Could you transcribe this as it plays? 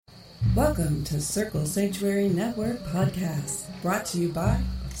Welcome to Circle Sanctuary Network Podcast, brought to you by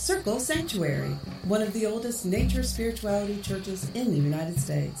Circle Sanctuary, one of the oldest nature spirituality churches in the United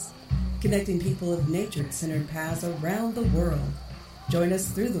States, connecting people of nature-centered paths around the world. Join us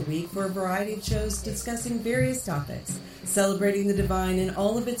through the week for a variety of shows discussing various topics, celebrating the divine in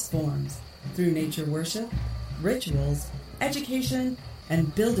all of its forms, through nature worship, rituals, education,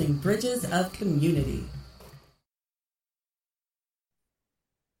 and building bridges of community.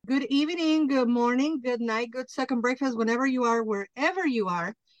 Good evening, good morning, good night, good second breakfast, whenever you are, wherever you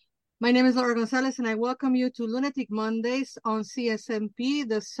are. My name is Laura González, and I welcome you to Lunatic Mondays on CSMP,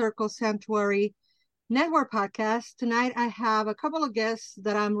 the Circle Sanctuary Network Podcast. Tonight, I have a couple of guests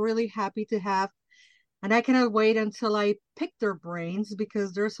that I'm really happy to have, and I cannot wait until I pick their brains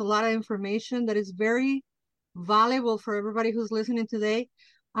because there's a lot of information that is very valuable for everybody who's listening today.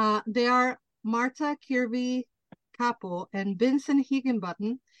 They are Marta Kirby Capo and Vincent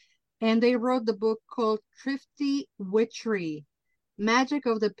Higginbotham, and they wrote the book called Thrifty Witchery, Magic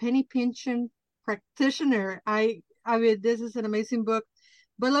of the Penny Pinching Practitioner. I mean, this is an amazing book,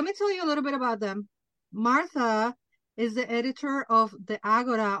 but let me tell you a little bit about them. Martha is the editor of the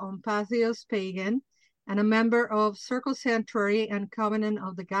Agora on Patheos Pagan and a member of Circle Sanctuary and Covenant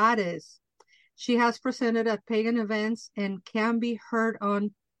of the Goddess. She has presented at pagan events and can be heard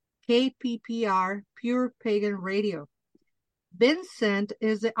on KPPR, Pure Pagan Radio. Vincent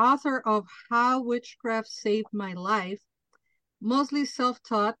is the author of How Witchcraft Saved My Life. Mostly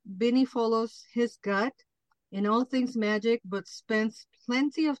self-taught, Vinny follows his gut in all things magic, but spends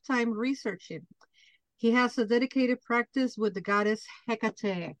plenty of time researching. He has a dedicated practice with the goddess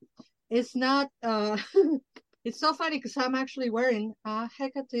Hecate. It's not, it's so funny because I'm actually wearing a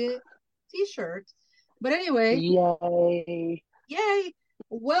Hecate t-shirt. But anyway. Yay. Yay.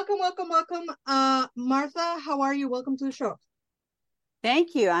 Welcome. Martha, how are you? Welcome to the show.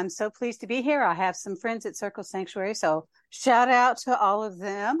 Thank you. I'm so pleased to be here. I have some friends at Circle Sanctuary, so shout out to all of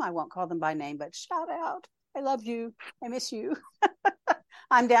them. I won't call them by name, but shout out. I love you. I miss you.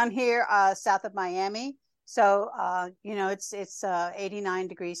 I'm down here south of Miami. So, it's 89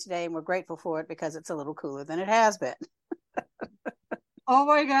 degrees today, and we're grateful for it because it's a little cooler than it has been. Oh,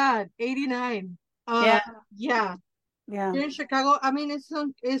 my God. 89. Yeah. Yeah. Here in Chicago, I mean, it's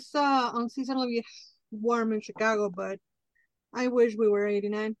unseasonably warm in Chicago, but I wish we were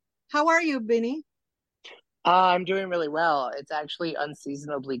 89. How are you, Vinny? I'm doing really well. It's actually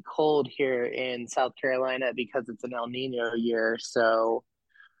unseasonably cold here in South Carolina because it's an El Nino year. So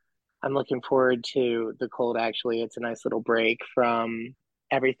I'm looking forward to the cold, actually. It's a nice little break from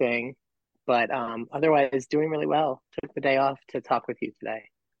everything. But otherwise, doing really well. Took the day off to talk with you today.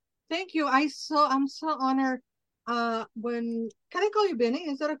 Thank you. I'm so honored. Can I call you Vinny?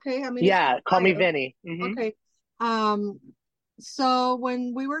 Is that okay? I mean, yeah, call me Vinny. Mm-hmm. Okay. So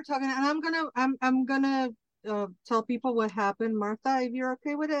when we were talking, and I'm gonna tell people what happened, Martha, if you're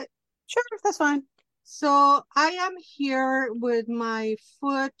okay with it. Sure, that's fine. So I am here with my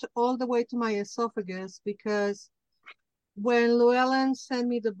foot all the way to my esophagus because when Llewellyn sent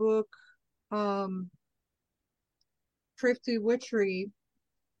me the book, Thrifty Witchery,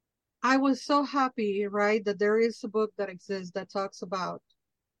 I was so happy, right, that there is a book that exists that talks about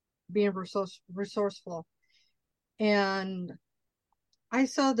being resourceful. And I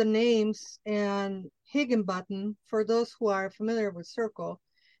saw the names, and Higginbotham, for those who are familiar with Circle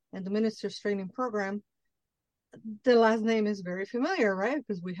and the Minister's Training Program, the last name is very familiar, right?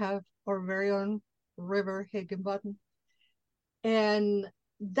 Because we have our very own River Higginbotham. And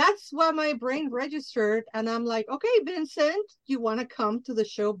that's what my brain registered. And I'm like, okay, Vincent, you want to come to the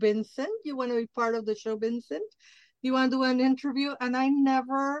show, Vincent? You want to be part of the show, Vincent? You want to do an interview? And I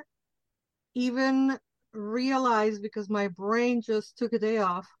never even realized, because my brain just took a day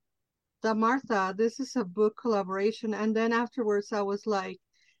off, that Martha, this is a book collaboration. And then afterwards, I was like,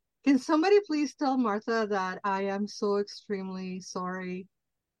 can somebody please tell Martha that I am so extremely sorry?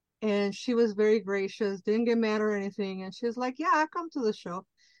 And she was very gracious, didn't get mad or anything. And she was like, yeah, I'll come to the show.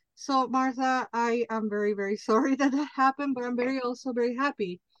 So Martha, I am very, very sorry that happened, but I'm also very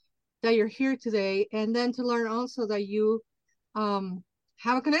happy that you're here today. And then to learn also that you have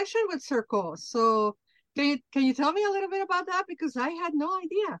a connection with Circle. So can you tell me a little bit about that? Because I had no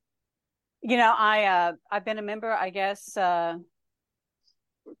idea. I've been a member, I guess, my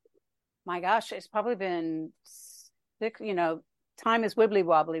gosh, it's probably been time is wibbly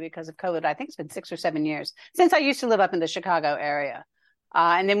wobbly because of COVID. I think it's been 6 or 7 years since I used to live up in the Chicago area.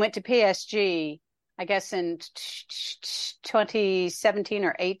 And then went to PSG, I guess in 2017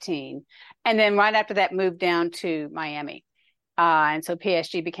 or 18. And then right after that moved down to Miami. And so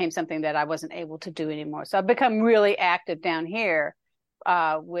PSG became something that I wasn't able to do anymore. So I've become really active down here.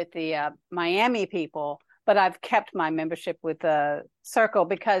 with the Miami people, but I've kept my membership with the Circle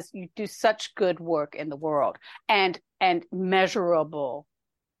because you do such good work in the world and measurable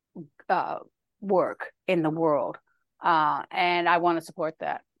work in the world. And I want to support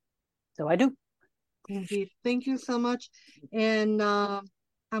that. So I do. Indeed. Thank you so much. And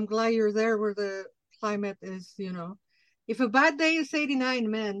I'm glad you're there where the climate is, if a bad day is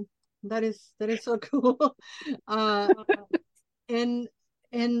 89, man, that is so cool. And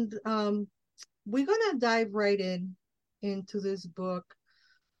we're gonna dive right into this book.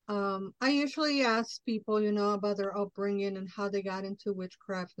 I usually ask people, about their upbringing and how they got into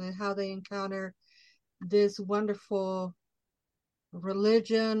witchcraft and how they encounter this wonderful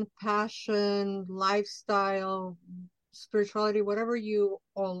religion, passion, lifestyle, spirituality, whatever you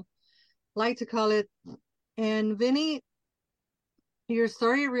all like to call it. And Vinny, your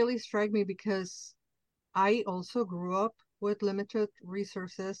story really struck me because I also grew up with limited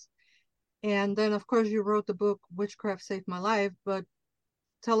resources. And then, of course, you wrote the book, Witchcraft Saved My Life. But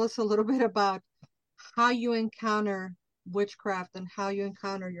tell us a little bit about how you encounter witchcraft and how you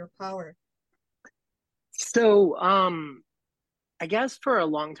encounter your power. So, I guess for a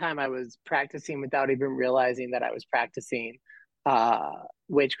long time I was practicing without even realizing that I was practicing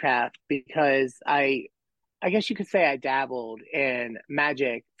witchcraft because I guess you could say I dabbled in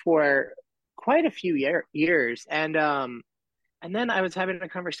magic for quite a few years. And then I was having a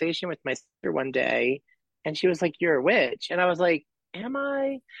conversation with my sister one day, and she was like, "You're a witch." And I was like, "Am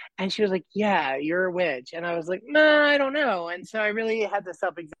I?" And she was like, "Yeah, you're a witch." And I was like, "Nah, I don't know." And so I really had to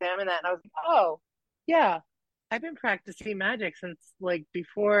self-examine that. And I was like, "Oh, yeah, I've been practicing magic since like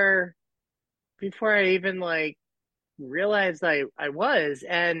before I even like realized I was."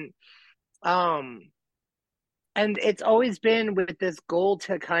 And it's always been with this goal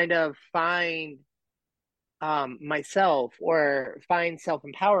to kind of find myself or find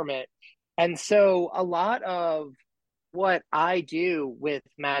self-empowerment. And so a lot of what I do with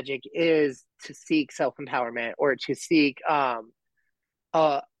magic is to seek self-empowerment or to seek a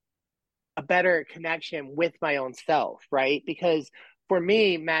better connection with my own self, right? Because for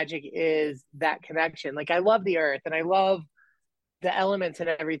me, magic is that connection. Like I love the earth and I love the elements and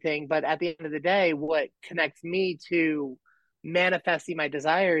everything, but at the end of the day, what connects me to manifesting my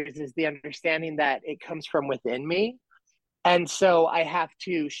desires is the understanding that it comes from within me. And so I have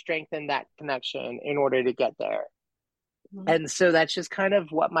to strengthen that connection in order to get there. Mm-hmm. And so that's just kind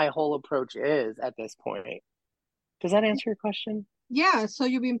of what my whole approach is at this point. Does that answer your question? Yeah. So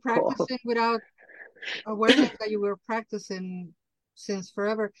you've been practicing without awareness that you were practicing since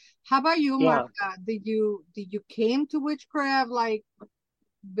forever. How about you, Martha? Did you came to witchcraft like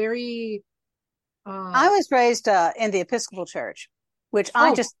very I was raised in the Episcopal Church, which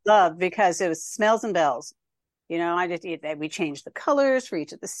I just loved because it was smells and bells. We changed the colors for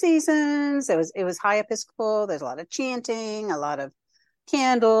each of the seasons. It was high Episcopal. There's a lot of chanting, a lot of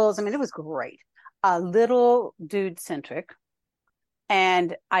candles. I mean, it was great. A little dude centric,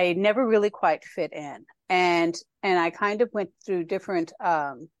 and I never really quite fit in. And I kind of went through different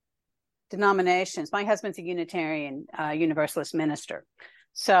denominations. My husband's a Unitarian Universalist minister.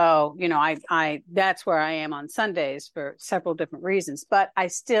 So, I that's where I am on Sundays for several different reasons, but I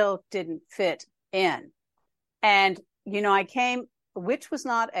still didn't fit in. And, which was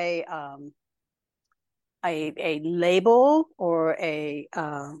not a label or a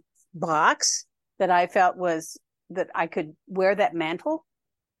box that I felt was that I could wear that mantle.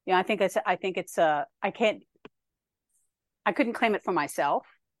 I couldn't claim it for myself.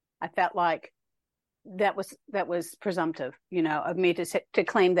 I felt like that was presumptive, of me to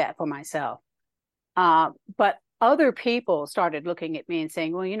claim that for myself. But other people started looking at me and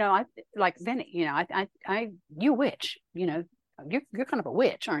saying, well, I like Vinny, you witch, you're kind of a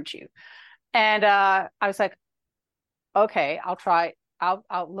witch, aren't you? And I was like, okay, I'll try. I'll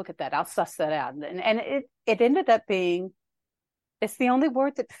look at that. I'll suss that out. And it ended up being, it's the only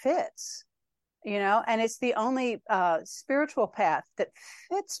word that fits, and it's the only spiritual path that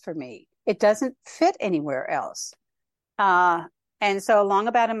fits for me. It doesn't fit anywhere else. And so along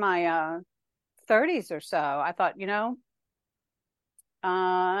about in my 30s or so, I thought,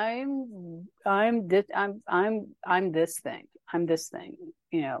 I'm this thing. I'm this thing,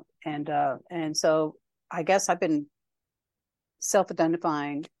 and so I guess I've been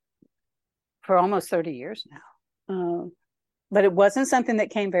self-identifying for almost 30 years now. But it wasn't something that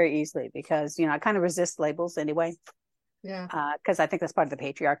came very easily because, I kind of resist labels anyway. Yeah. Because I think that's part of the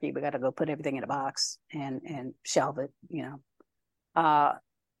patriarchy. We got to go put everything in a box and shelve it, but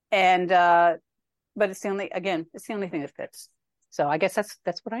it's the only thing that fits. So I guess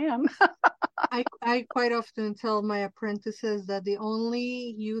that's what I am. I quite often tell my apprentices that the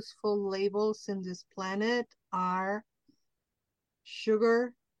only useful labels in this planet are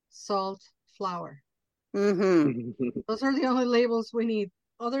sugar, salt, flour. Those are the only labels we need.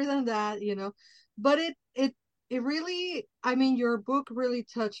 Other than that, but it really, I mean, your book really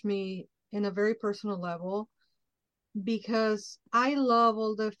touched me in a very personal level because I love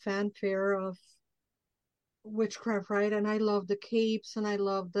all the fanfare of witchcraft, right? And I love the capes and I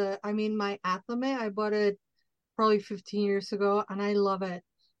love my Athame, I bought it probably 15 years ago and I love it.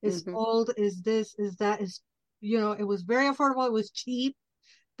 It's old, is this, is that, is, it was very affordable, it was cheap,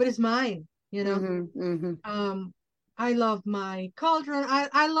 but it's mine, I love my cauldron.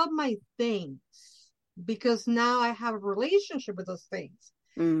 I love my things because now I have a relationship with those things.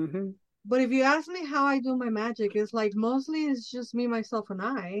 But if you ask me how I do my magic, it's like mostly it's just me, myself, and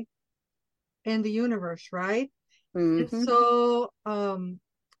I and the universe, right? And so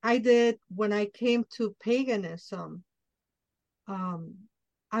I did, when I came to paganism,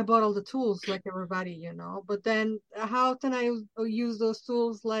 I bought all the tools like everybody, but then how can I use those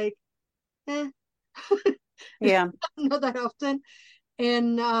tools? Like, yeah, not that often.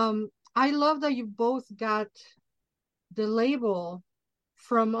 And I love that you both got the label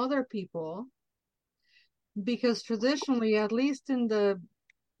from other people, because traditionally, at least in the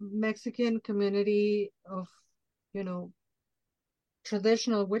Mexican community of,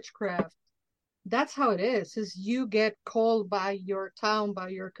 traditional witchcraft, that's how it is you get called by your town, by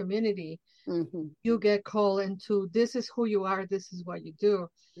your community. You get called into, this is who you are, this is what you do.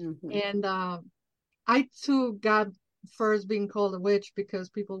 And I too got first being called a witch because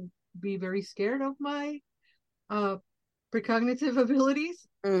people be very scared of my precognitive abilities.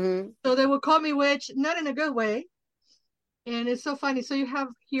 So they will call me witch, not in a good way. And it's so funny. So you have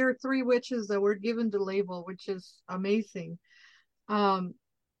here 3 witches that were given the label, which is amazing. Another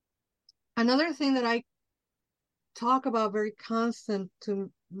thing that I talk about very constant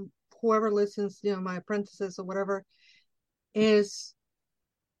to whoever listens, my apprentices or whatever, is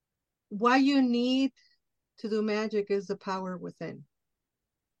what you need to do magic is the power within.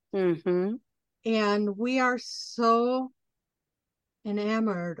 And we are so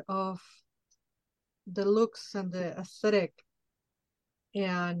enamored of the looks and the aesthetic, but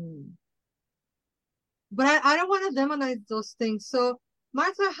I don't want to demonize those things. So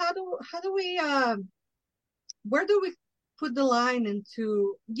Martha, how do we where do we put the line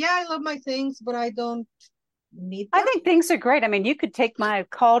into, I love my things, but I don't need them? I think things are great. I mean, you could take my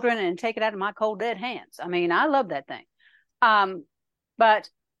cauldron and take it out of my cold dead hands. I mean, I love that thing. But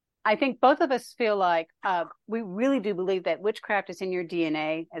I think both of us feel like we really do believe that witchcraft is in your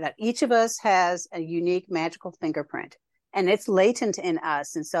DNA, and that each of us has a unique magical fingerprint, and it's latent in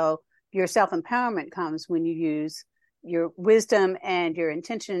us. And so your self-empowerment comes when you use your wisdom and your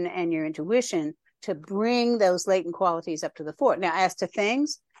intention and your intuition to bring those latent qualities up to the fore. Now, as to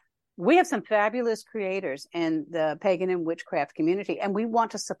things, we have some fabulous creators in the pagan and witchcraft community, and we want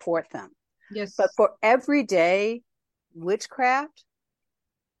to support them. Yes. But for everyday witchcraft,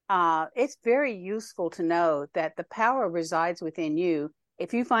 it's very useful to know that the power resides within you.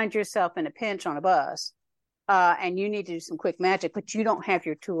 If you find yourself in a pinch on a bus and you need to do some quick magic, but you don't have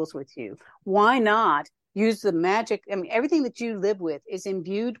your tools with you, why not use the magic? I mean, everything that you live with is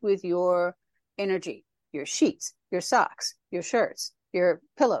imbued with your energy, your sheets, your socks, your shirts, your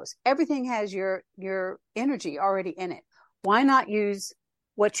pillows. Everything has your energy already in it. Why not use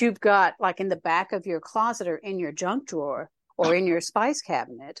what you've got like in the back of your closet or in your junk drawer or in your spice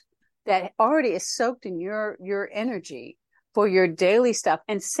cabinet that already is soaked in your energy for your daily stuff,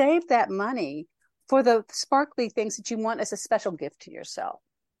 and save that money for the sparkly things that you want as a special gift to yourself.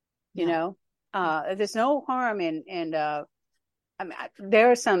 You know, there's no harm in I mean,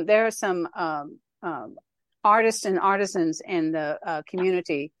 there are some artists and artisans in the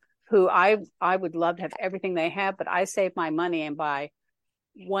community who I would love to have everything they have, but I save my money and buy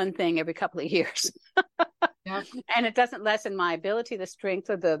one thing every couple of years. Yeah. And it doesn't lessen my ability, the strength,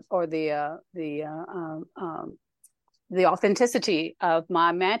 or the authenticity of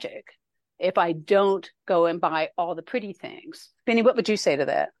my magic if I don't go and buy all the pretty things. Benny, what would you say to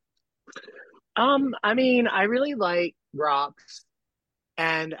that? I mean, I really like rocks,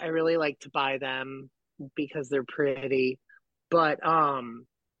 and I really like to buy them because they're pretty, but I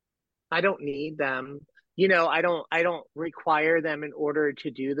don't need them. I don't require them in order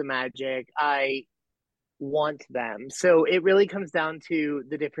to do the magic. I want them. So it really comes down to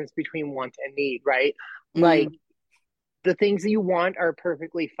the difference between want and need, right? Like, the things that you want are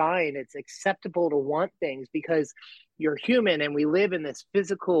perfectly fine. It's acceptable to want things because you're human and we live in this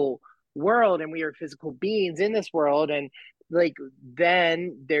physical world and we are physical beings in this world. And like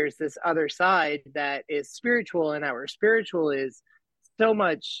then there's this other side that is spiritual, and our spiritual is so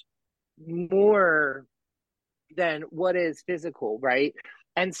much more than what is physical, right?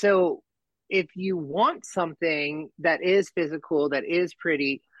 And so if you want something that is physical, that is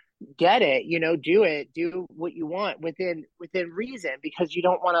pretty, get it, do it, do what you want within reason, because you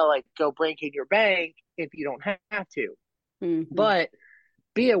don't want to like go breaking your bank if you don't have to. Mm-hmm. But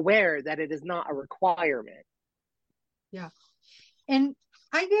be aware that it is not a requirement. Yeah. And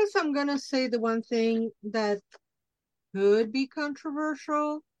I guess I'm gonna say the one thing that could be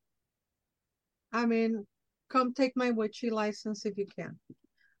controversial. I mean, come take my witchy license if you can.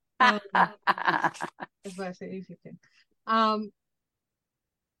 If I say if you can.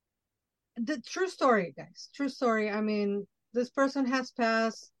 The true story, guys. True story. I mean, this person has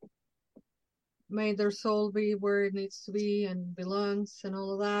passed, made their soul be where it needs to be and belongs and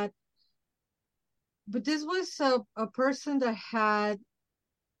all of that. But this was a person that had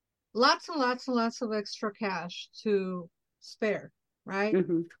lots and lots and lots of extra cash to spare, right?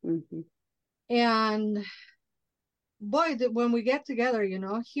 Mm-hmm. Mm-hmm. And boy, when we get together,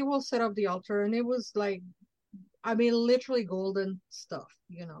 he will set up the altar, and it was like, I mean, literally golden stuff,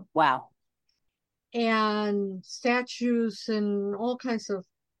 Wow. and statues and all kinds of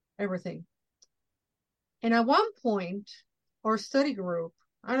everything. And at one point, our study group,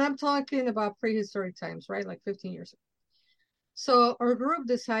 and I'm talking about prehistoric times, right? Like 15 years ago. So our group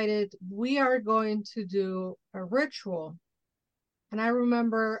decided we are going to do a ritual. And I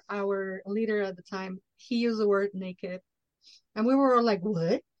remember our leader at the time, he used the word naked. And we were all like,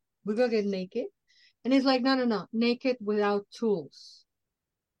 what? We're going to get naked? And he's like, no, naked without tools.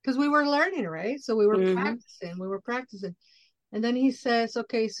 Because we were learning, right? So we were practicing. And then he says,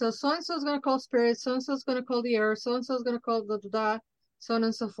 okay, so so-and-so is going to call spirit, so-and-so is going to call the air, so-and-so is going to call da-da-da, so on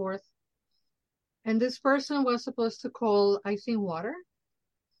and so forth. And this person was supposed to call, I think, water.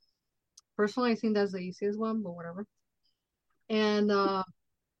 Personally, I think that's the easiest one, but whatever. And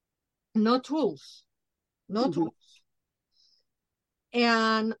no tools. No Mm-hmm. tools.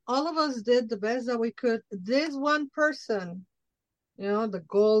 And all of us did the best that we could. This one person, the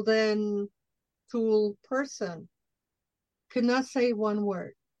golden tool person, could not say one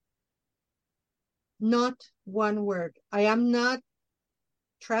word. Not one word. I am not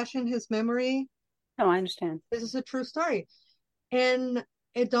trashing his memory. No, I understand. This is a true story. And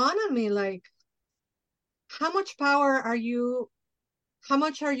it dawned on me, like, how much are you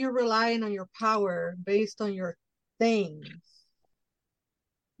relying on your power based on your things,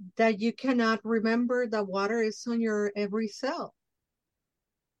 that you cannot remember that water is on your every cell,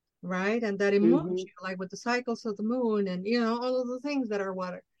 right? And that it moves you, like with the cycles of the moon and, all of the things that are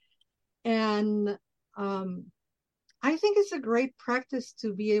water. And I think it's a great practice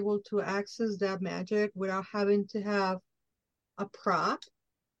to be able to access that magic without having to have a prop.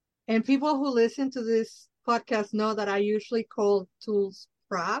 And people who listen to this podcast know that I usually call tools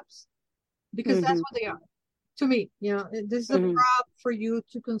props, because that's what they are to me. This is a prop for you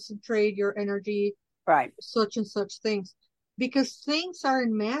to concentrate your energy, right? Such and such things, because things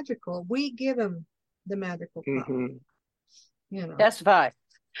aren't magical. We give them the magical prop. Testify.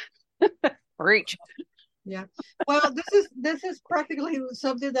 Reach. Yeah. Well, this is practically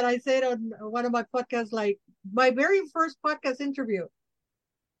something that I said on one of my podcasts, like my very first podcast interview.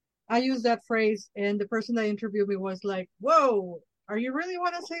 I used that phrase, and the person that interviewed me was like, whoa, are you really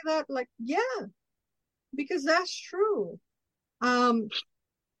want to say that? Like, yeah, because that's true.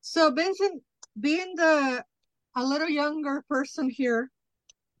 So Vincent, being a little younger person here,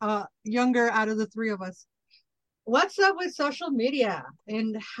 younger out of the three of us, what's up with social media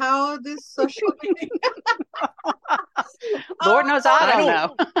and how this social media? Lord knows I don't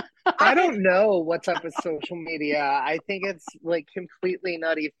know. I don't know what's up with social media. I think it's like completely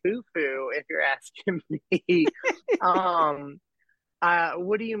nutty foo-foo, if you're asking me.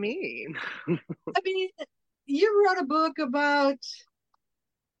 What do you mean? I mean, you wrote a book about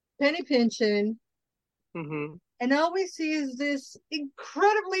penny pinching, and all we see is this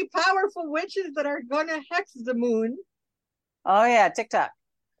incredibly powerful witches that are gonna hex the moon. Oh yeah, TikTok.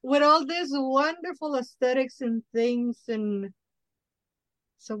 With all this wonderful aesthetics and things, and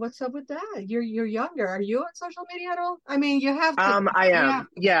so what's up with that? You're younger. Are you on social media at all? I mean, you have to. I am.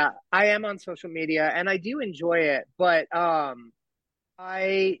 Yeah, I am on social media, and I do enjoy it, but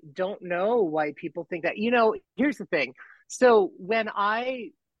I don't know why people think that. Here's the thing. So when I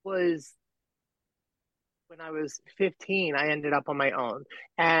was 15, I ended up on my own.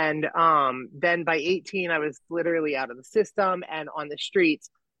 And then by 18, I was literally out of the system and on the streets.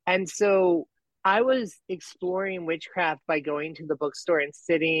 And so I was exploring witchcraft by going to the bookstore and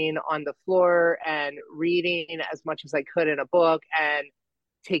sitting on the floor and reading as much as I could in a book and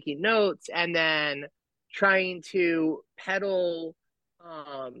taking notes, and then trying to peddle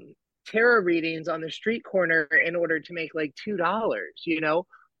um, tarot readings on the street corner in order to make like $2,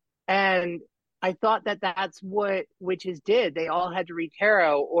 And I thought that that's what witches did. They all had to read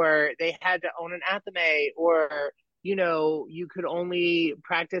tarot, or they had to own an athame, or, you could only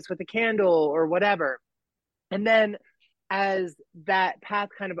practice with a candle or whatever. And then as that path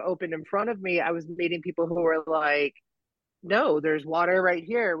kind of opened in front of me, I was meeting people who were like, no, there's water right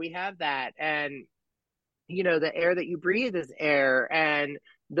here. We have that. And, the air that you breathe is air, and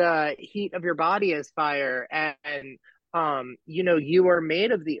the heat of your body is fire. And, you are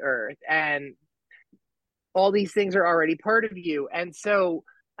made of the earth, and all these things are already part of you. And so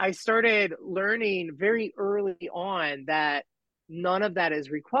I started learning very early on that none of that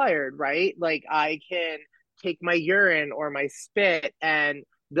is required, right? Like I can take my urine or my spit, and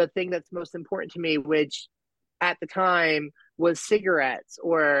the thing that's most important to me, which at the time was cigarettes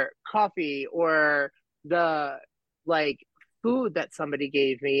or coffee or the like food that somebody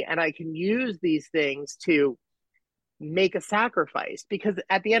gave me, and I can use these things to make a sacrifice. Because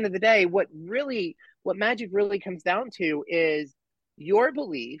at the end of the day, what magic really comes down to is your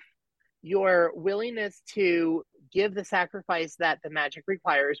belief, your willingness to give the sacrifice that the magic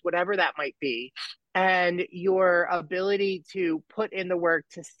requires, whatever that might be, and your ability to put in the work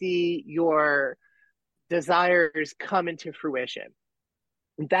to see your desires come into fruition.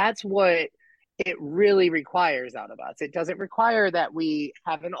 That's what it really requires out of us. It doesn't require that we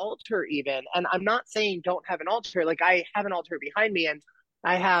have an altar even. And I'm not saying don't have an altar. Like I have an altar behind me, and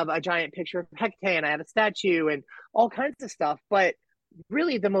I have a giant picture of Hecate, and I have a statue and all kinds of stuff. But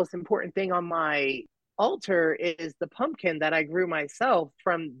really the most important thing on my altar is the pumpkin that I grew myself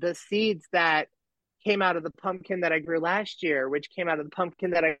from the seeds that came out of the pumpkin that I grew last year, which came out of the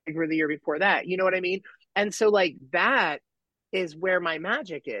pumpkin that I grew the year before that. You know what I mean? And so like that is where my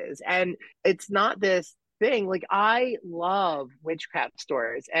magic is. And it's not this thing. Like I love witchcraft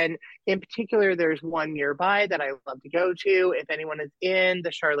stores. And in particular, there's one nearby that I love to go to. If anyone is in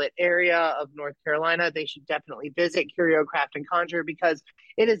the Charlotte area of North Carolina, they should definitely visit Curio Craft and Conjure, because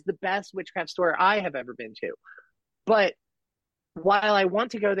it is the best witchcraft store I have ever been to. But while I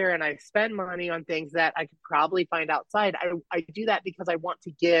want to go there and I spend money on things that I could probably find outside, I do that because I want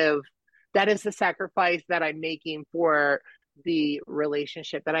to give. That is the sacrifice that I'm making for the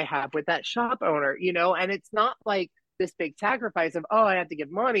relationship that I have with that shop owner, and it's not like this big sacrifice of, oh, I have to give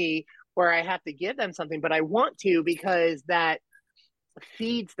money or I have to give them something, but I want to, because that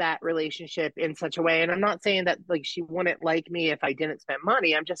feeds that relationship in such a way. And I'm not saying that like she wouldn't like me if I didn't spend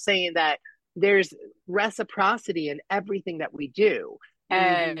money. I'm just saying that there's reciprocity in everything that we do.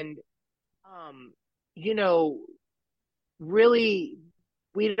 Mm-hmm. And, really,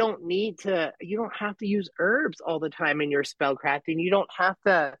 you don't have to use herbs all the time in your spell crafting. You don't have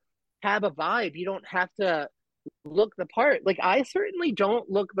to have a vibe. You don't have to look the part. Like I certainly don't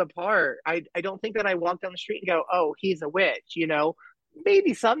look the part. I don't think that I walk down the street and go, oh, he's a witch,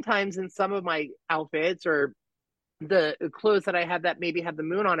 maybe sometimes in some of my outfits or the clothes that I have that maybe have the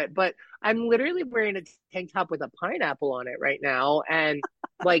moon on it, but I'm literally wearing a tank top with a pineapple on it right now, and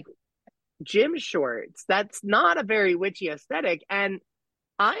like gym shorts. That's not a very witchy aesthetic. And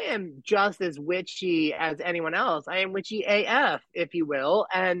I am just as witchy as anyone else. I am witchy AF, if you will.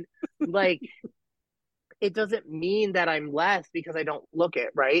 And like, it doesn't mean that I'm less because I don't look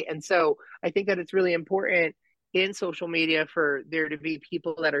it, right? And so I think that it's really important in social media for there to be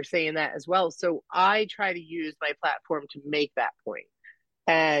people that are saying that as well. So I try to use my platform to make that point.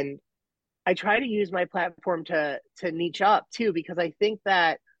 And I try to use my platform to niche up too, because I think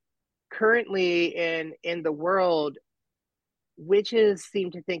that currently in the world, witches seem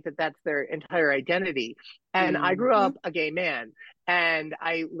to think that that's their entire identity. And I grew up a gay man, and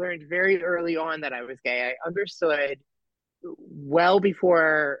I learned very early on that I was gay. I understood well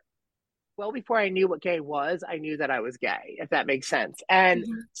before I knew what gay was, I knew that I was gay, if that makes sense. And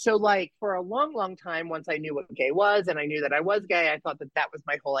so like for a long, long time, once I knew what gay was and I knew that I was gay, I thought that that was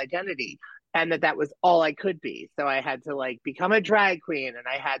my whole identity and that was all I could be. So I had to like become a drag queen, and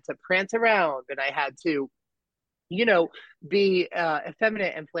I had to prance around, and I had to, be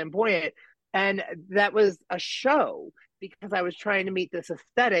effeminate and flamboyant. And that was a show because I was trying to meet this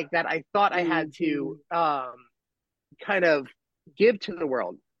aesthetic that I thought I had to kind of give to the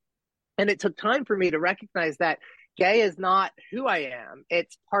world. And it took time for me to recognize that gay is not who I am.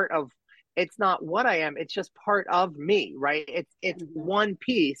 It's not what I am. It's just part of me, right? It's one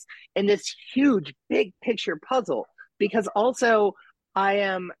piece in this huge, big picture puzzle. Because also I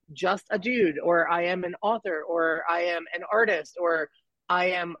am just a dude, or I am an author, or I am an artist, or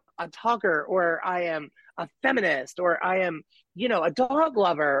I am a talker, or I am a feminist, or I am, a dog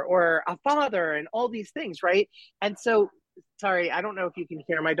lover or a father, and all these things, right? And so, sorry, I don't know if you can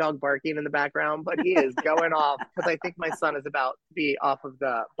hear my dog barking in the background, but he is going off because I think my son is about to be off of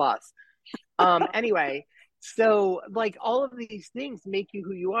the bus. Anyway, so like all of these things make you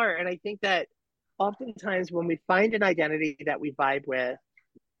who you are. And I think that oftentimes when we find an identity that we vibe with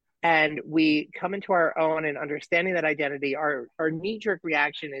and we come into our own and understanding that identity, our knee-jerk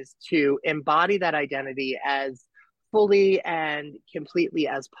reaction is to embody that identity as fully and completely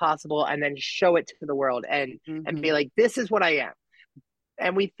as possible, and then show it to the world and be like, this is what I am.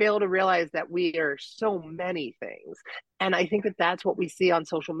 And we fail to realize that we are so many things. And I think that that's what we see on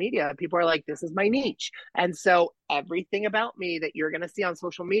social media. People are like, this is my niche. And so everything about me that you're going to see on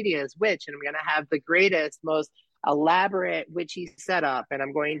social media is witch. And I'm going to have the greatest, most elaborate witchy setup. And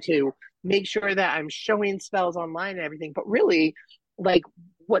I'm going to make sure that I'm showing spells online and everything. But really, like,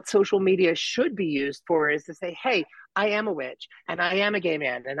 what social media should be used for is to say, hey, I am a witch, and I am a gay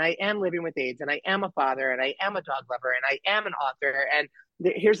man, and I am living with AIDS, and I am a father, and I am a dog lover, and I am an author, and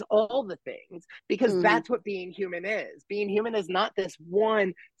here's all the things, because that's what being human is. Being human is not this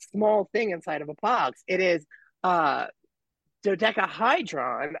one small thing inside of a box. It is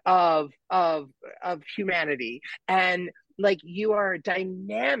dodecahedron of humanity, and like, you are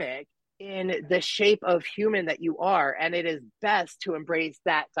dynamic in the shape of human that you are, and it is best to embrace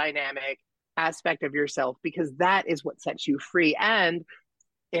that dynamic aspect of yourself, because that is what sets you free and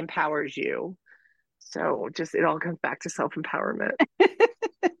empowers you. So just, it all comes back to self-empowerment.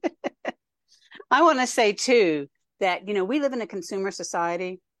 I want to say too that, we live in a consumer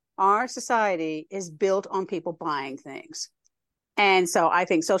society. Our society is built on people buying things. And so I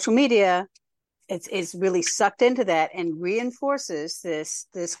think social media it's really sucked into that and reinforces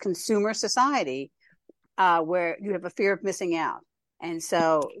this consumer society where you have a fear of missing out. And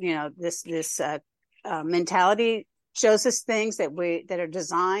so, this mentality shows us things that are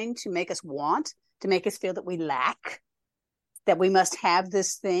designed to make us want, to make us feel that we lack, that we must have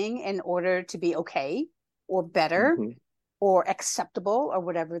this thing in order to be okay or better or acceptable or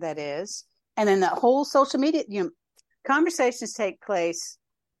whatever that is. And then the whole social media, conversations take place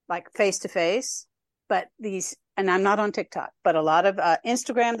like face to face, but and I'm not on TikTok, but a lot of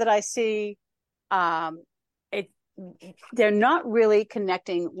Instagram that I see, they're not really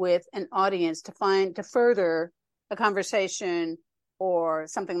connecting with an audience to further a conversation or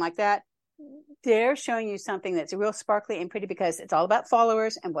something like that. They're showing you something that's real sparkly and pretty because it's all about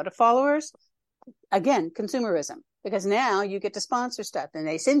followers. And what are followers? Again, consumerism, because now you get to sponsor stuff and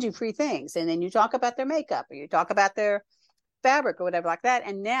they send you free things. And then you talk about their makeup or you talk about their fabric or whatever like that.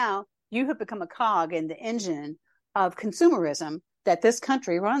 And now you have become a cog in the engine of consumerism that this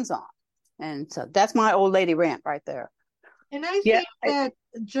country runs on. And so that's my old lady rant right there. And I think that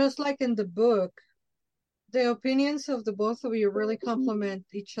just like in the book, the opinions of the both of you really complement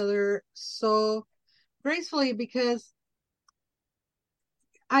each other so gracefully, because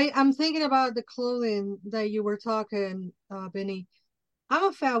I'm thinking about the clothing that you were talking, Benny. I'm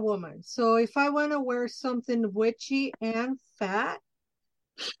a fat woman. So if I want to wear something witchy and fat,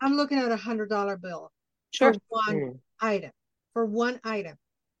 I'm looking at $100 bill for one item,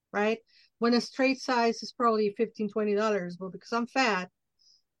 right? When a straight size is probably $15-$20, but because I'm fat,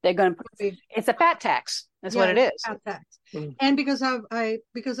 they're going to. It's a fat tax. That's what it is. Fat tax. And because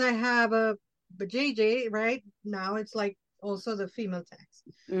I have a JJ, right now, it's like also the female tax.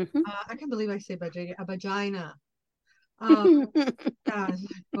 I can't believe I say JJ, a vagina. God,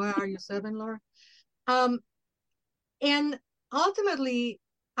 why are you 7, Laura? And ultimately,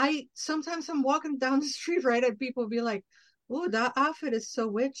 sometimes I'm walking down the street, right, and people be like, "Oh, that outfit is so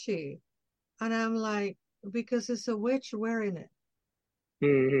witchy," and I'm like, because it's a witch wearing it.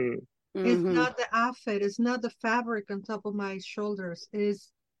 It's not the outfit, it's not the fabric on top of my shoulders,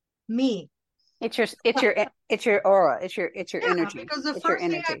 it's me. It's your aura, it's your energy. Because the first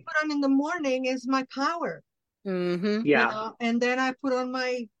thing I put on in the morning is my power. And then I put on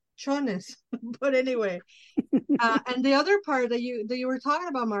my choness. But anyway, and the other part that you were talking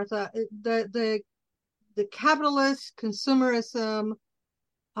about, Martha, the capitalist consumerism.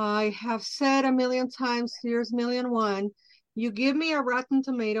 I have said a million times, here's million one. You give me a rotten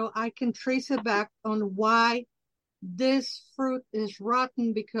tomato, I can trace it back on why this fruit is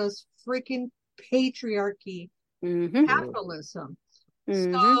rotten, because freaking patriarchy, capitalism.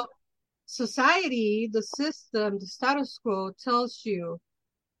 So society, the system, the status quo tells you,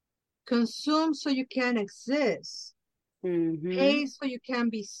 consume so you can exist, pay so you can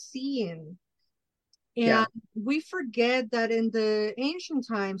be seen, And we forget that in the ancient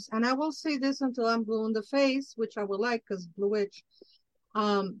times, and I will say this until I'm blue in the face, which I would like because Blue Witch,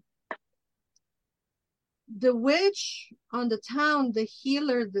 the witch on the town, the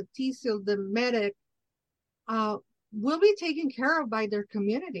healer, the teasel, the medic, will be taken care of by their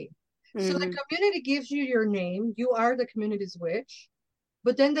community. So the community gives you your name. You are the community's witch,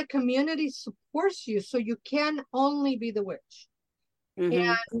 but then the community supports you, so you can only be the witch.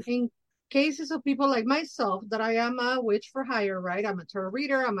 And in cases of people like myself, that I am a witch for hire, right? I'm a tarot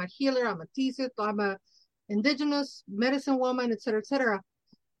reader, I'm a healer, I'm a teaser, I'm a indigenous medicine woman, etc., etc.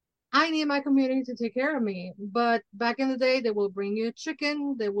 I need my community to take care of me. But back in the day, they will bring you a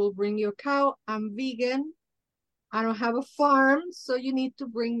chicken, they will bring you a cow. I'm vegan. I don't have a farm, so you need to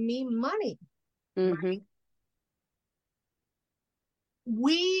bring me money. Right?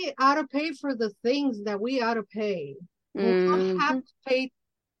 We ought to pay for the things that we ought to pay. We don't have to pay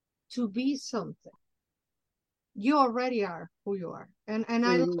to be something. You already are who you are. And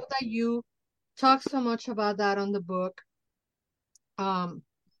I love that you talk so much about that on the book.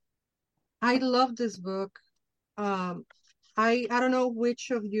 I love this book. I don't know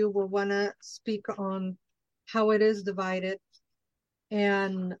which of you will want to speak on how it is divided.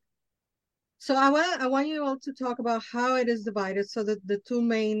 And so I want you all to talk about how it is divided, so that the two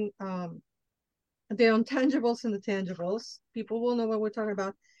main, the intangibles and the tangibles, people will know what we're talking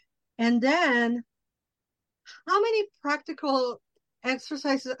about. And then, how many practical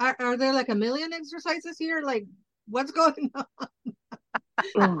exercises are there? Like a million exercises here? Like, what's going on?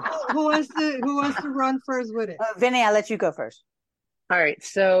 Who wants to run first with it? Vinny, I'll let you go first. All right.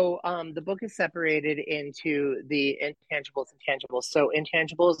 So the book is separated into the intangibles and tangibles. So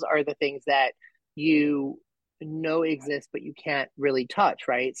intangibles are the things that you know exist, but you can't really touch,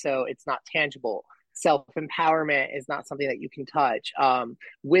 right? So it's not tangible. Self-empowerment is not something that you can touch.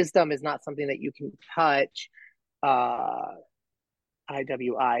 Wisdom is not something that you can touch.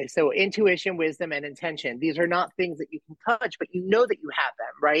 IWI. So intuition, wisdom, and intention. These are not things that you can touch, but you know that you have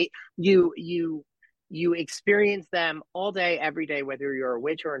them, right? You experience them all day, every day, whether you're a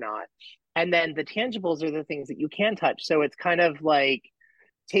witch or not. And then the tangibles are the things that you can touch. So it's kind of like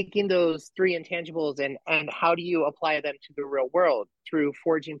taking those three intangibles and how do you apply them to the real world? Through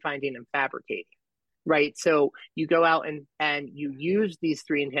forging, finding, and fabricating, right? So you go out and you use these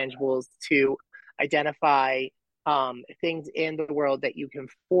three intangibles to identify things in the world that you can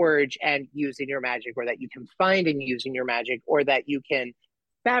forge and use in your magic, or that you can find and use in your magic, or that you can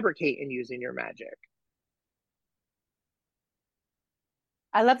fabricate and use in your magic.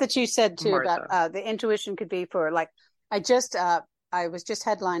 I love that you said too Martha. about the intuition could be for, like, I was just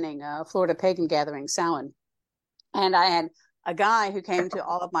headlining Florida Pagan Gathering Samhain, and I had a guy who came to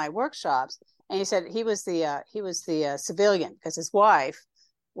all of my workshops, and he said he was the civilian because his wife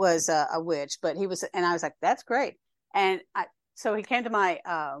was a witch, but he was, and I was like, that's great. And so he came to my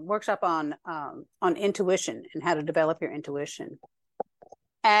workshop on intuition and how to develop your intuition.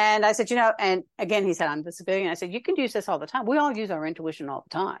 And I said, and again, he said, I'm the civilian. I said, you can use this all the time. We all use our intuition all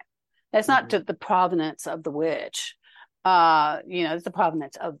the time. That's not to the provenance of the witch. It's the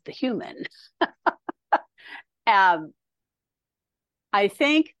provenance of the human. I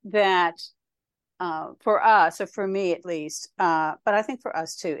think that for us, or for me at least, but I think for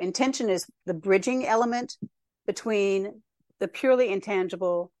us too, intention is the bridging element between the purely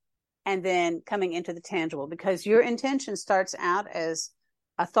intangible and then coming into the tangible, because your intention starts out as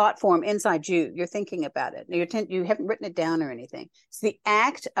a thought form inside you. You're thinking about it. You haven't written it down or anything. It's the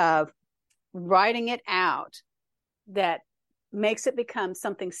act of writing it out that makes it become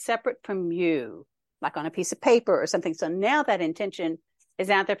something separate from you, like on a piece of paper or something. So now that intention is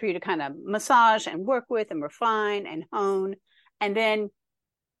out there for you to kind of massage and work with and refine and hone. And then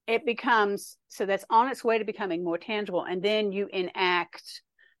it becomes, so that's on its way to becoming more tangible. And then you enact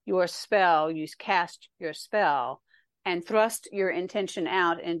your spell, you cast your spell and thrust your intention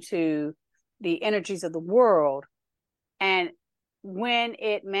out into the energies of the world. And when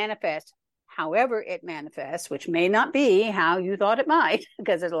it manifests, however it manifests, which may not be how you thought it might,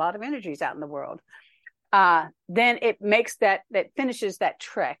 because there's a lot of energies out in the world, then it makes that finishes that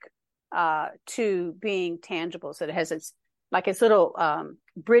trek to being tangible. So it has its little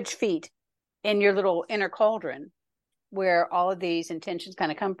bridge feet in your little inner cauldron where all of these intentions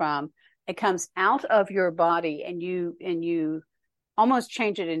kind of come from. It comes out of your body, and you almost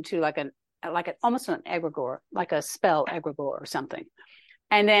change it into like almost an egregore, like a spell egregore or something.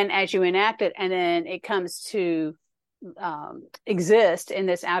 And then as you enact it, and then it comes to exist in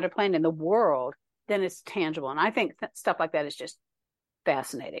this outer plane in the world, then it's tangible. And I think stuff like that is just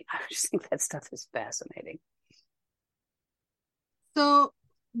fascinating. I just think that stuff is fascinating. So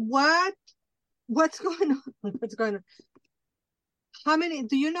what what's going on? What's going on?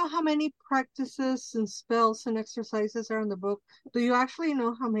 Do you know how many practices and spells and exercises are in the book? Do you actually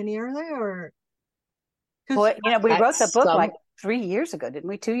know how many are there, or? Well, we At wrote the book some, like 3 years ago, didn't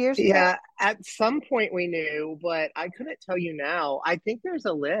we? 2 years ago? yeah, at some point we knew, but I couldn't tell you now. I think there's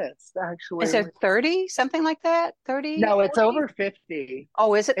a list Is actually. there 30, something like that? 30, No, it's 40? over 50.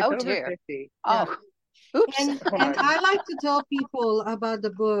 Oh, is it? It's Oh, over dear. 50. Yeah. Oh, oops. And Hold on. I like to tell people about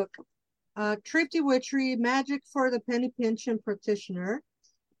the book, Thrifty Witchery, Magic for the Penny Pinch Practitioner.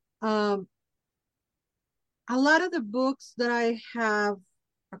 A lot of the books that I have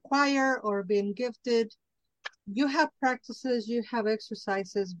acquired or been gifted, you have practices, you have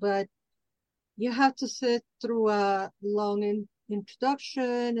exercises, but you have to sit through a long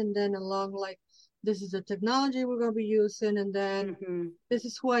introduction, and then a long, like, this is the technology we're going to be using, and then this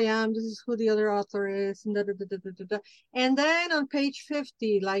is who I am, this is who the other author is, and and then on page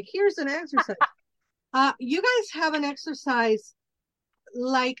 50, like, here's an exercise. You guys have an exercise,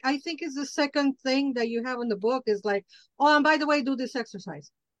 like, I think is the second thing that you have in the book is like, oh, and by the way, do this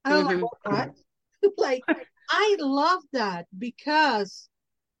exercise. And I was like, what? Like, I love that, because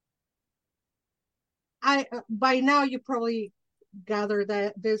by now you probably gather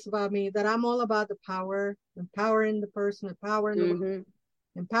this about me, that I'm all about the power, empowering the person, empowering the woman,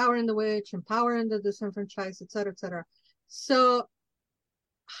 empowering the witch, empowering the disenfranchised, etc., etc. So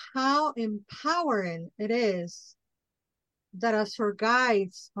how empowering it is that as your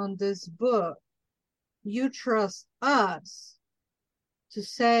guides on this book, you trust us to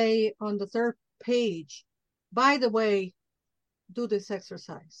say on the third page, by the way, do this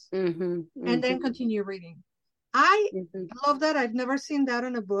exercise, and then continue reading. I love that. I've never seen that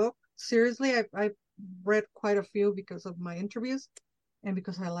in a book. Seriously, I've read quite a few because of my interviews and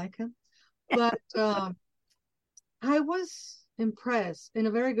because I like him. But I was impressed in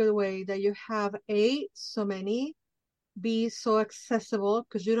a very good way that you have so many, B, so accessible,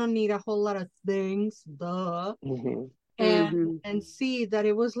 because you don't need a whole lot of things, and C, that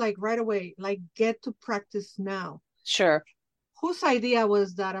it was like right away, like, get to practice now. Sure. Whose idea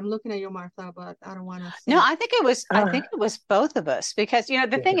was that? I'm looking at you, Martha, but I don't want to say. No, I think it was both of us, because,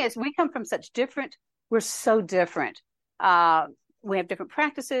 the thing is, we come from we're so different. We have different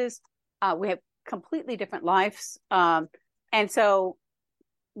practices. We have completely different lives. And so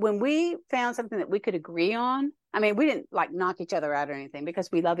when we found something that we could agree on, I mean, we didn't like knock each other out or anything, because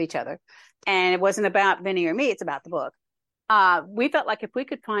we love each other, and it wasn't about Vinny or me. It's about the book. We felt like if we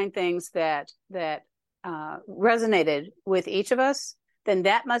could find things that resonated with each of us, then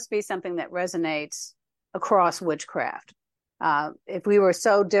that must be something that resonates across witchcraft. If we were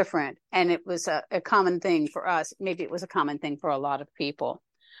so different and it was a common thing for us, maybe it was a common thing for a lot of people.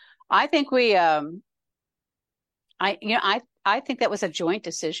 I think I think that was a joint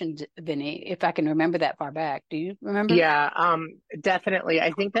decision, Vinny, if I can remember that far back. Do you remember? Yeah, definitely.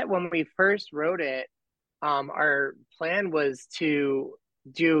 I think that when we first wrote it, our plan was to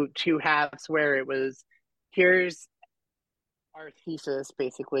do 2 halves where it was, here's our thesis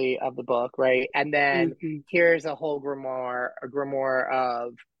basically of the book, right? And then here's a whole grimoire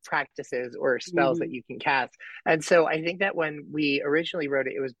of practices or spells that you can cast. And so I think that when we originally wrote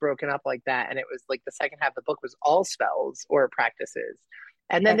it, it was broken up like that. And it was like the second half of the book was all spells or practices.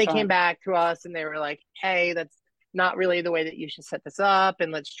 And then they came back to us and they were like, hey, that's not really the way that you should set this up.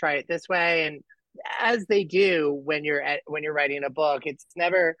 And let's try it this way. And as they do when you're writing a book, it's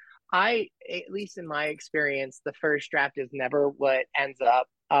never, at least in my experience, the first draft is never what ends up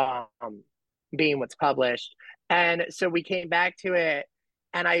being what's published. And so we came back to it,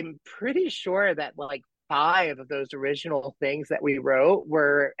 and I'm pretty sure that like 5 of those original things that we wrote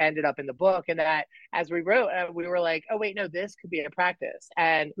ended up in the book, and that as we wrote, we were like, oh wait, no, this could be a practice.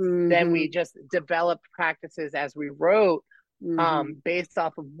 And then we just developed practices as we wrote, based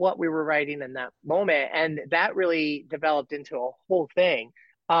off of what we were writing in that moment. And that really developed into a whole thing.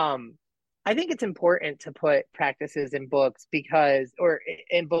 I think it's important to put practices in books or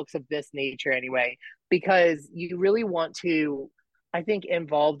in books of this nature anyway, because you really want to, I think,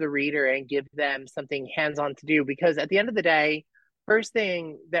 involve the reader and give them something hands-on to do. Because at the end of the day, first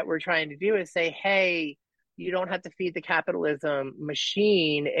thing that we're trying to do is say, hey, you don't have to feed the capitalism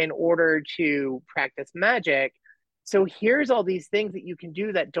machine in order to practice magic. So here's all these things that you can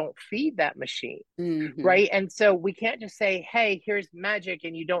do that don't feed that machine, right? And so we can't just say, hey, here's magic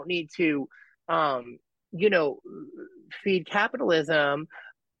and you don't need to, feed capitalism,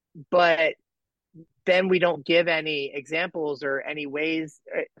 but then we don't give any examples or any ways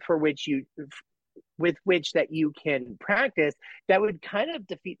with which that you can practice. That would kind of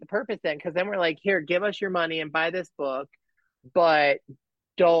defeat the purpose then, because then we're like, here, give us your money and buy this book, but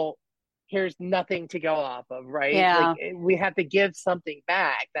don't here's nothing to go off of, right? Like Yeah, we have to give something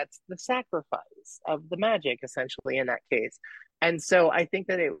back. That's the sacrifice of the magic, essentially, in that case. And so I think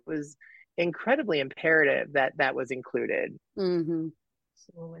that it was incredibly imperative that that was included. mm-hmm.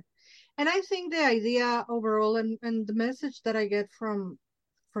 Absolutely. And I think the idea overall and the message that I get from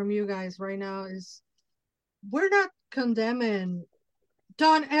you guys right now is we're not condemning,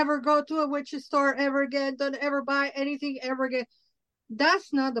 don't ever go to a witch store ever again, don't ever buy anything ever again.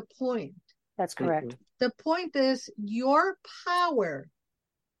 That's not the point. That's correct. The point is your power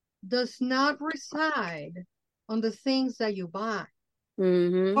does not reside on the things that you buy.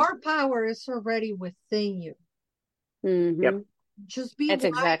 Mm-hmm. Our power is already within you. Mm-hmm. Yep. Just be That's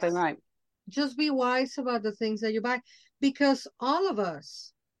wise. exactly right. Just be wise about the things that you buy, because all of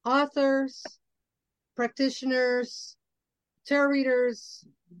us, authors, practitioners, tarot readers,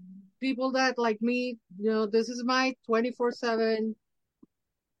 people that like me, this is my 24/7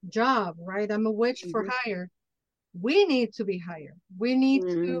 job, right? I'm a witch for hire. We need to be hired. We need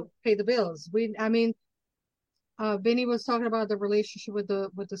to pay the bills. Vinny was talking about the relationship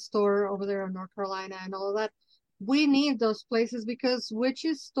with the store over there in North Carolina and all of that. We need those places because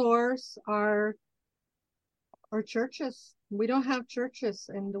witches stores are churches. We don't have churches,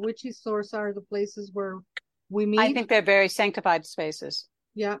 and the witches stores are the places where we meet. I think they're very sanctified spaces.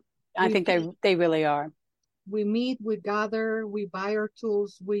 Yeah. I think they really are. We meet, we gather, we buy our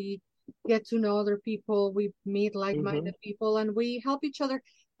tools, we get to know other people, we meet like-minded people, and we help each other.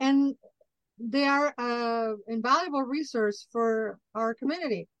 And they are an invaluable resource for our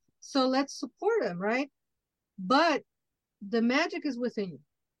community. So let's support them, right? But the magic is within you.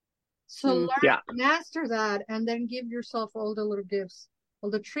 So learn, master that, and then give yourself all the little gifts, all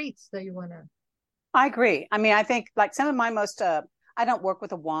the treats that you want to. I agree. I mean, I think like some of my most, I don't work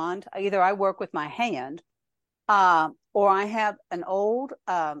with a wand. Either I work with my hand, or I have an old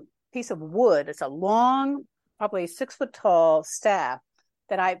piece of wood. It's a long, probably 6 foot tall staff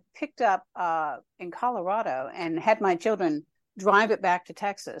that I picked up in Colorado and had my children drive it back to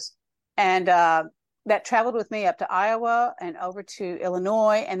Texas. And that traveled with me up to Iowa and over to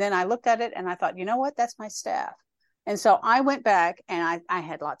Illinois. And then I looked at it and I thought, you know what? That's my staff. And so I went back and I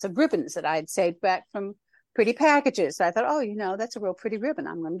had lots of ribbons that I had saved back from pretty packages. So I thought, oh, that's a real pretty ribbon.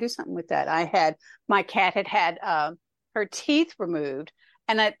 I'm going to do something with that. My cat had her teeth removed,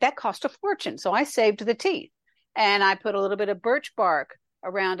 and that cost a fortune. So I saved the teeth, and I put a little bit of birch bark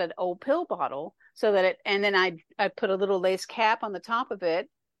around an old pill bottle so that and then I put a little lace cap on the top of it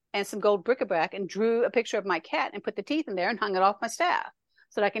and some gold bric-a-brac and drew a picture of my cat and put the teeth in there and hung it off my staff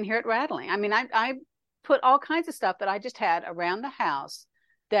so that I can hear it rattling. I mean, I put all kinds of stuff that I just had around the house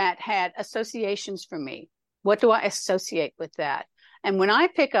that had associations for me. What do I associate with that? And when I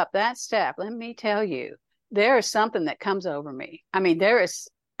pick up that staff, let me tell you, there is something that comes over me. I mean,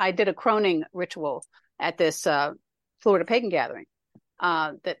 I did a croning ritual at this Florida pagan gathering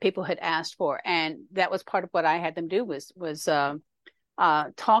that people had asked for. And that was part of what I had them do was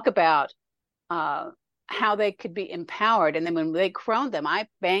talk about how they could be empowered. And then when they croned them, I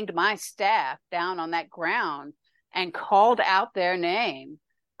banged my staff down on that ground and called out their name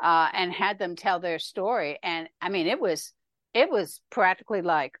and had them tell their story. And I mean, it was practically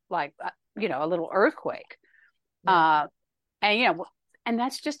like a little earthquake. Yeah. And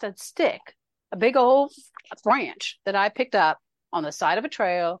that's just a stick, a big old branch that I picked up on the side of a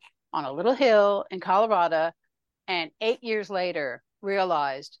trail on a little hill in Colorado. And 8 years later,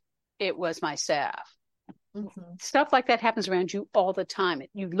 realized it was my staff. Stuff like that happens around you all the time.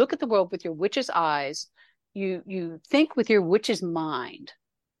 You look at the world with your witch's eyes. You think with your witch's mind.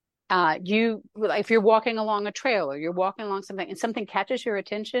 If you're walking along a trail or you're walking along something and something catches your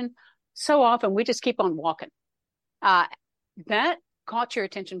attention, so often we just keep on walking. That caught your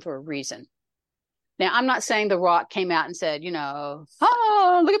attention for a reason. Now, I'm not saying the rock came out and said,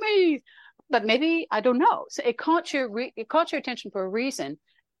 oh, look at me. But maybe, I don't know. So it caught your attention for a reason.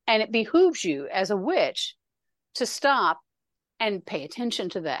 And it behooves you as a witch to stop and pay attention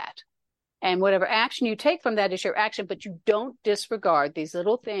to that. And whatever action you take from that is your action, but you don't disregard these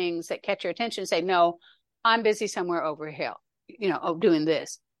little things that catch your attention and say, no, I'm busy somewhere over a hill, doing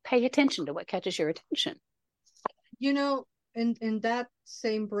this. Pay attention to what catches your attention. In that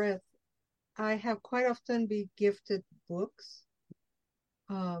same breath, I have quite often been gifted books,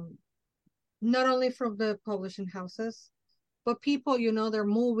 not only from the publishing houses, but people, they're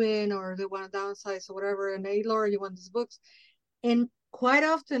moving or they want to downsize or whatever. And hey, Laura, you want these books? And quite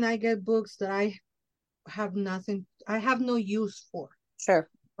often I get books that I have no use for. Sure.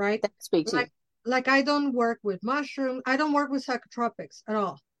 Right? That speaks to you. Like I don't work with mushrooms. I don't work with psychotropics at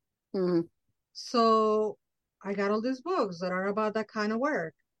all. So I got all these books that are about that kind of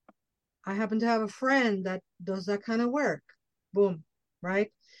work. I happen to have a friend that does that kind of work. Boom,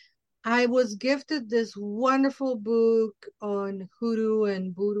 right? I was gifted this wonderful book on hoodoo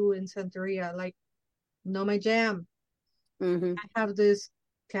and voodoo and Santeria, like, no, my jam. Mm-hmm. I have this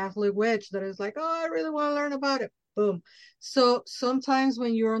Catholic witch that is like, oh, I really want to learn about it. Boom. So sometimes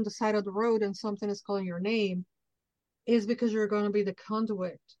when you're on the side of the road and something is calling your name, is because you're going to be the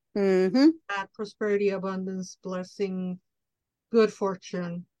conduit. Mm-hmm. That prosperity, abundance, blessing, good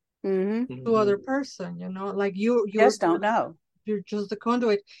fortune Mm-hmm. to other person, you know, like you're Just don't know. You're just the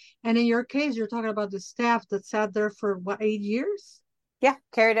conduit. And in your case, you're talking about the staff that sat there for what, 8 years? Yeah,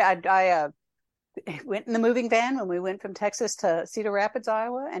 carried it. I went in the moving van when we went from Texas to Cedar Rapids,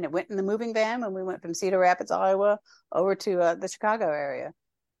 Iowa, and it went in the moving van when we went from Cedar Rapids, Iowa, over to the Chicago area.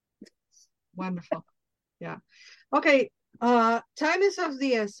 Wonderful. Yeah. Okay. Time is of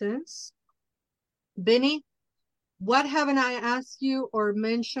the essence. Benny, what haven't I asked you or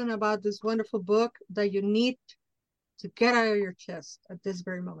mentioned about this wonderful book that you need to get out of your chest at this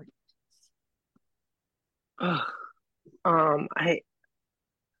very moment? I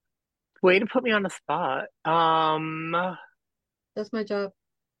way to put me on the spot. That's my job.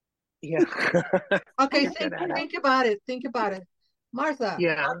 Yeah. Okay, Figure that out. think about it. Think about it. Martha,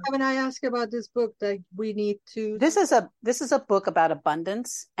 Yeah. what haven't I asked you about this book that we need to? This is a book about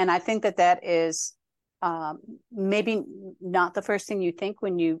abundance, and I think that is maybe not the first thing you think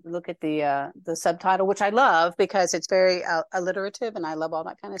when you look at the subtitle, which I love because it's very alliterative, and I love all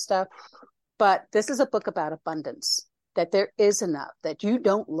that kind of stuff. But this is a book about abundance, that there is enough, that you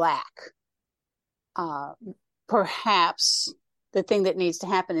don't lack. Perhaps the thing that needs to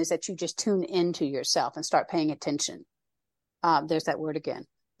happen is that you just tune into yourself and start paying attention. There's that word again.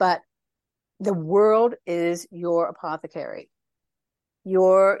 But the world is your apothecary.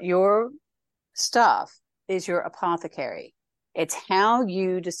 Your stuff is your apothecary. It's how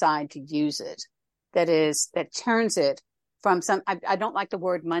you decide to use it that turns it from some. I don't like the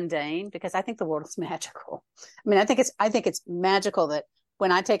word mundane because I think the world is magical. I mean, I think it's magical that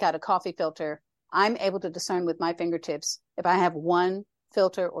when I take out a coffee filter, I'm able to discern with my fingertips if I have one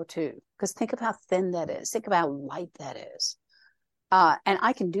filter or two. Because think of how thin that is. Think of how light that is. And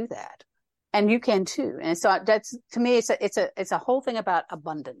I can do that, and you can too. And so that's, to me, it's a whole thing about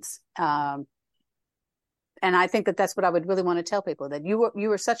abundance. And I think that's what I would really want to tell people, that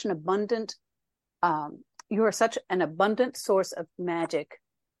you are such an abundant, you are such an abundant source of magic.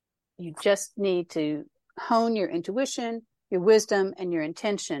 You just need to hone your intuition, your wisdom, and your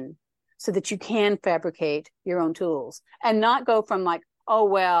intention so that you can fabricate your own tools and not go from like, oh,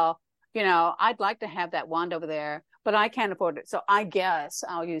 well, I'd like to have that wand over there, but I can't afford it. So I guess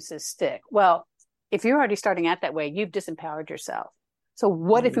I'll use this stick. Well, if you're already starting out that way, you've disempowered yourself. So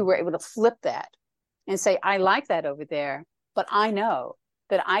what if we were able to flip that and say, I like that over there, but I know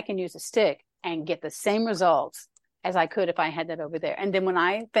that I can use a stick and get the same results as I could if I had that over there. And then when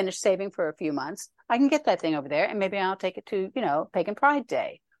I finish saving for a few months, I can get that thing over there and maybe I'll take it to, Pagan Pride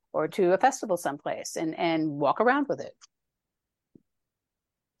Day or to a festival someplace and walk around with it.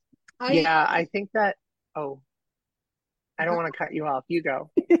 I think that, I don't want to cut you off. You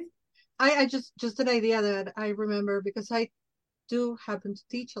go. I just an idea that I remember because I do happen to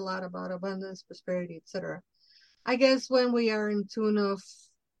teach a lot about abundance, prosperity, etc. I guess when we are in tune of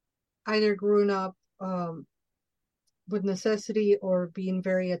either growing up with necessity or being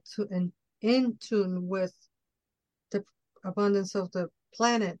very in tune with the abundance of the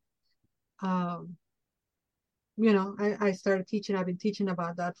planet, I started teaching. I've been teaching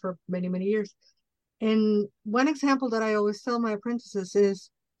about that for many, many years. And one example that I always tell my apprentices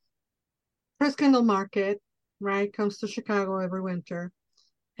is Christkindl Market, right? Comes to Chicago every winter.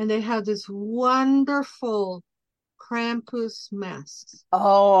 And they have this wonderful Krampus masks.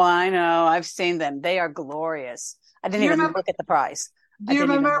 Oh, I know. I've seen them. They are glorious. I didn't even look at the price. Do you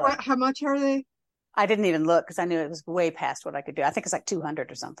remember how much are they? I didn't even look because I knew it was way past what I could do. I think it's like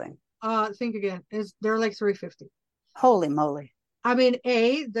 200 or something. Think again. They're like $350. Holy moly. I mean,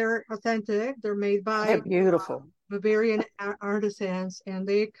 they're authentic. They're made by they're beautiful Bavarian artisans, and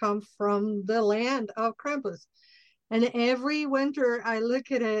they come from the land of Krampus. And every winter I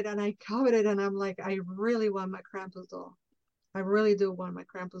look at it and I covet it and I'm like, I really want my Krampus doll. I really do want my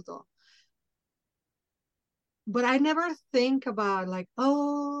Krampus doll. But I never think about like,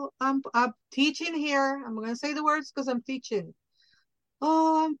 oh, I'm teaching here. I'm going to say the words because I'm teaching.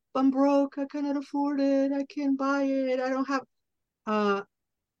 Oh, I'm broke. I cannot afford it. I can't buy it. I don't have.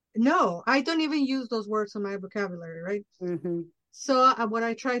 No, I don't even use those words in my vocabulary, right? Mm-hmm. So what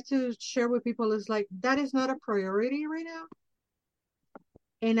I try to share with people is like, that is not a priority right now.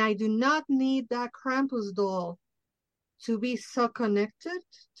 And I do not need that Krampus doll to be so connected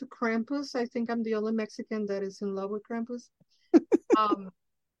to Krampus. I think I'm the only Mexican that is in love with Krampus.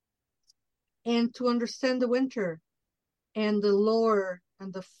 And to understand the winter and the lore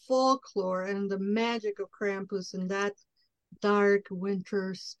and the folklore and the magic of Krampus and that dark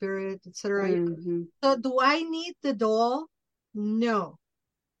winter spirit, etc. Mm-hmm. So do I need the doll? No.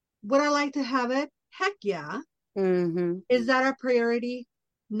 Would I like to have it? Heck yeah. Mm-hmm. Is that a priority?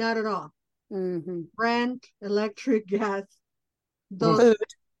 Not at all. Mm-hmm. Rent, electric, gas, those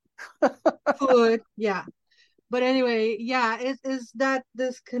Food. food, yeah. But anyway, yeah, it is that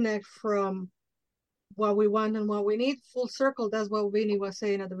disconnect from what we want and what we need. Full circle, that's what Vinny was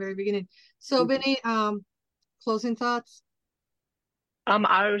saying at the very beginning. So Vinny, closing thoughts?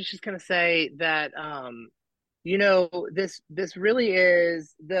 I was just gonna say that this really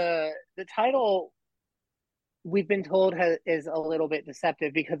is the title we've been told is a little bit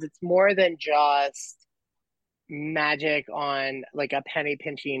deceptive because it's more than just magic on like a penny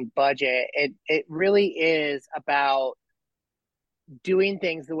pinching budget. It really is about doing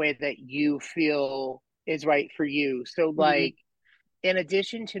things the way that you feel is right for you. So like in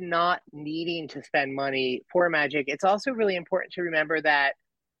addition to not needing to spend money for magic, it's also really important to remember that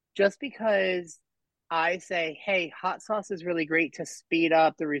just because I say, hey, hot sauce is really great to speed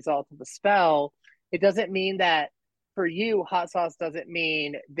up the result of a spell, it doesn't mean that for you, hot sauce doesn't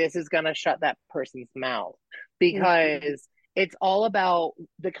mean this is going to shut that person's mouth, because it's all about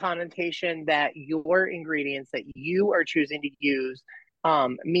the connotation that your ingredients that you are choosing to use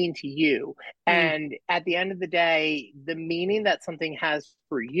mean to you. And at the end of the day, the meaning that something has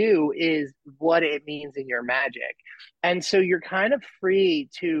for you is what it means in your magic. And so you're kind of free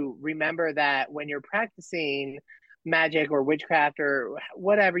to remember that when you're practicing magic or witchcraft or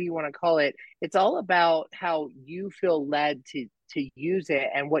whatever you want to call it, it's all about how you feel led to use it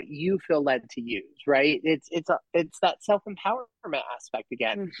and what you feel led to use, right? It's that self-empowerment aspect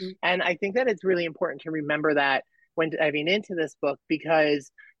again. And I think that it's really important to remember that when diving into this book,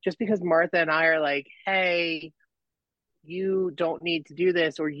 because just because Martha and I are like, hey, you don't need to do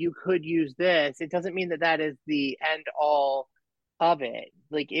this or you could use this, it doesn't mean that that is the end all of it.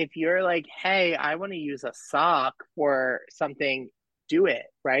 Like if you're like, hey, I want to use a sock for something, do it,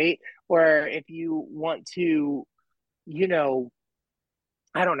 right? Or if you want to,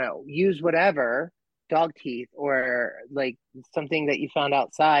 I don't know, use whatever, dog teeth or like something that you found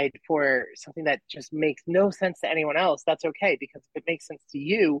outside for something that just makes no sense to anyone else, that's okay, because if it makes sense to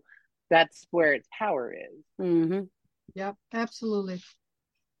you, that's where its power is. Yep, absolutely.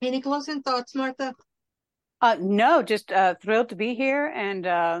 Any closing thoughts, Martha? No, just thrilled to be here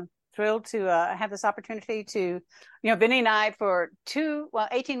and thrilled to have this opportunity to, Vinny and I for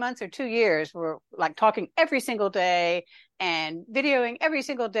 18 months or 2 years, were like talking every single day and videoing every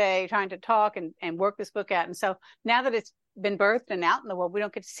single day, trying to talk and work this book out. And so now that it's been birthed and out in the world, we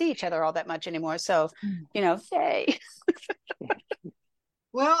don't get to see each other all that much anymore. So, yay.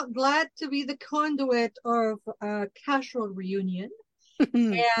 Well, glad to be the conduit of a casual reunion.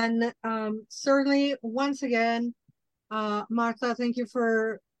 And certainly, once again, Martha, thank you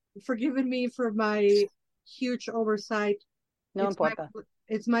for forgiving me for my huge oversight. No it's importa.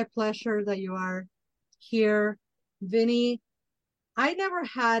 It's my pleasure that you are here. Vinny, I never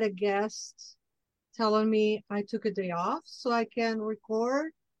had a guest telling me I took a day off so I can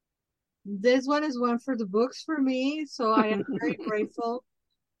record. This one is one for the books for me, so I am very grateful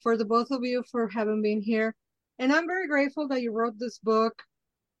for the both of you for having been here. And I'm very grateful that you wrote this book,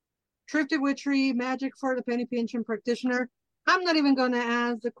 Thrifty Witchery, Magic for the Penny Pinching Practitioner. I'm not even going to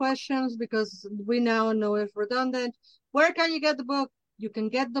ask the questions because we now know it's redundant. Where can you get the book? You can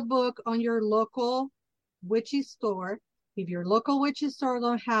get the book on your local witchy store. If your local witchy store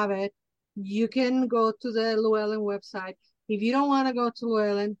don't have it, you can go to the Llewellyn website. If you don't want to go to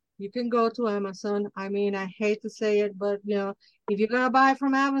Llewellyn, you can go to Amazon. I mean, I hate to say it, but if you're going to buy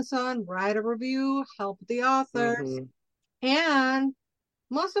from Amazon, write a review, help the authors. And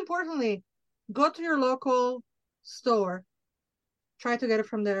most importantly, go to your local store. Try to get it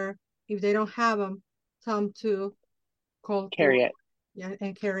from there. If they don't have them, tell them to carry it. Yeah,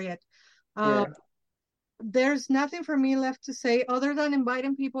 and carry it. Yeah. There's nothing for me left to say other than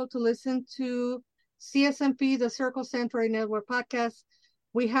inviting people to listen to CSMP, the Circle Sanctuary Network podcast.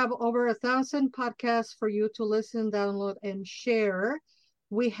 We have over 1,000 podcasts for you to listen, download, and share.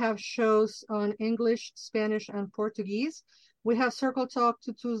 We have shows on English, Spanish, and Portuguese. We have Circle Talk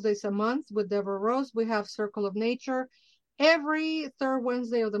 2 Tuesdays a month with Deborah Rose. We have Circle of Nature every third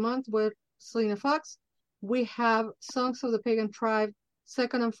Wednesday of the month with Selena Fox. We have Songs of the Pagan Tribe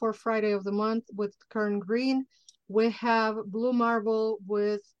second and fourth Friday of the month with Kern Green. We have Blue Marble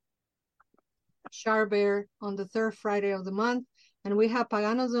with Bear on the third Friday of the month. And we have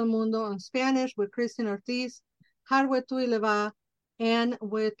Paganos del Mundo on Spanish with Kristen Ortiz, Harwe Tu y Leva, and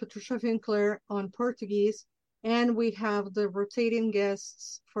with Patricia Finkler on Portuguese. And we have the rotating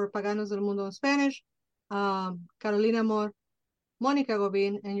guests for Paganos del Mundo in Spanish, Carolina Amor, Monica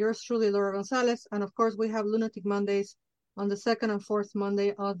Gobin, and yours truly, Laura González. And of course, we have Lunatic Mondays on the second and fourth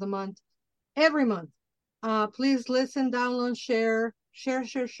Monday of the month, every month. Please listen, download, share.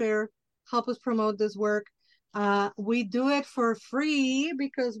 Help us promote this work. We do it for free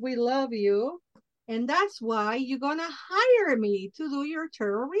because we love you. And that's why you're going to hire me to do your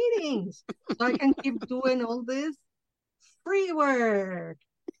tarot readings. So I can keep doing all this free work.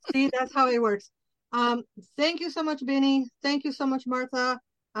 See, that's how it works. Thank you so much, Vinny. Thank you so much, Martha.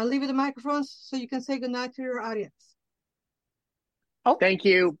 I'll leave you the microphones so you can say goodnight to your audience. Oh, thank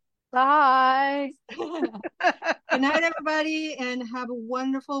you. Bye. Good night, everybody, and have a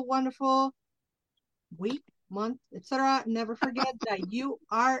wonderful, wonderful week, month, etc. Never forget that you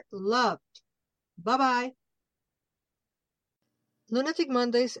are loved. Bye-bye. Lunatic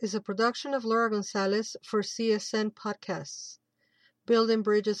Mondays is a production of Laura González for CSN Podcasts, building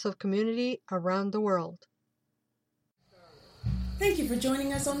bridges of community around the world. Thank you for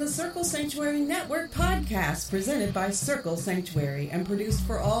joining us on the Circle Sanctuary Network podcast, presented by Circle Sanctuary and produced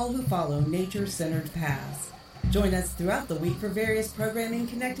for all who follow nature-centered paths. Join us throughout the week for various programming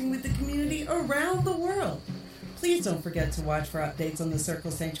connecting with the community around the world. Please don't forget to watch for updates on the Circle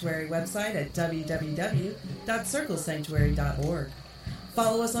Sanctuary website at www.circlesanctuary.org.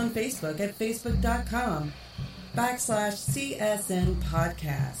 Follow us on Facebook at facebook.com/CSN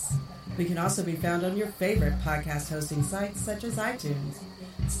Podcasts. We can also be found on your favorite podcast hosting sites such as iTunes,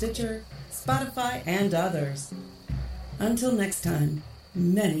 Stitcher, Spotify, and others. Until next time,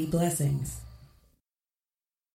 many blessings.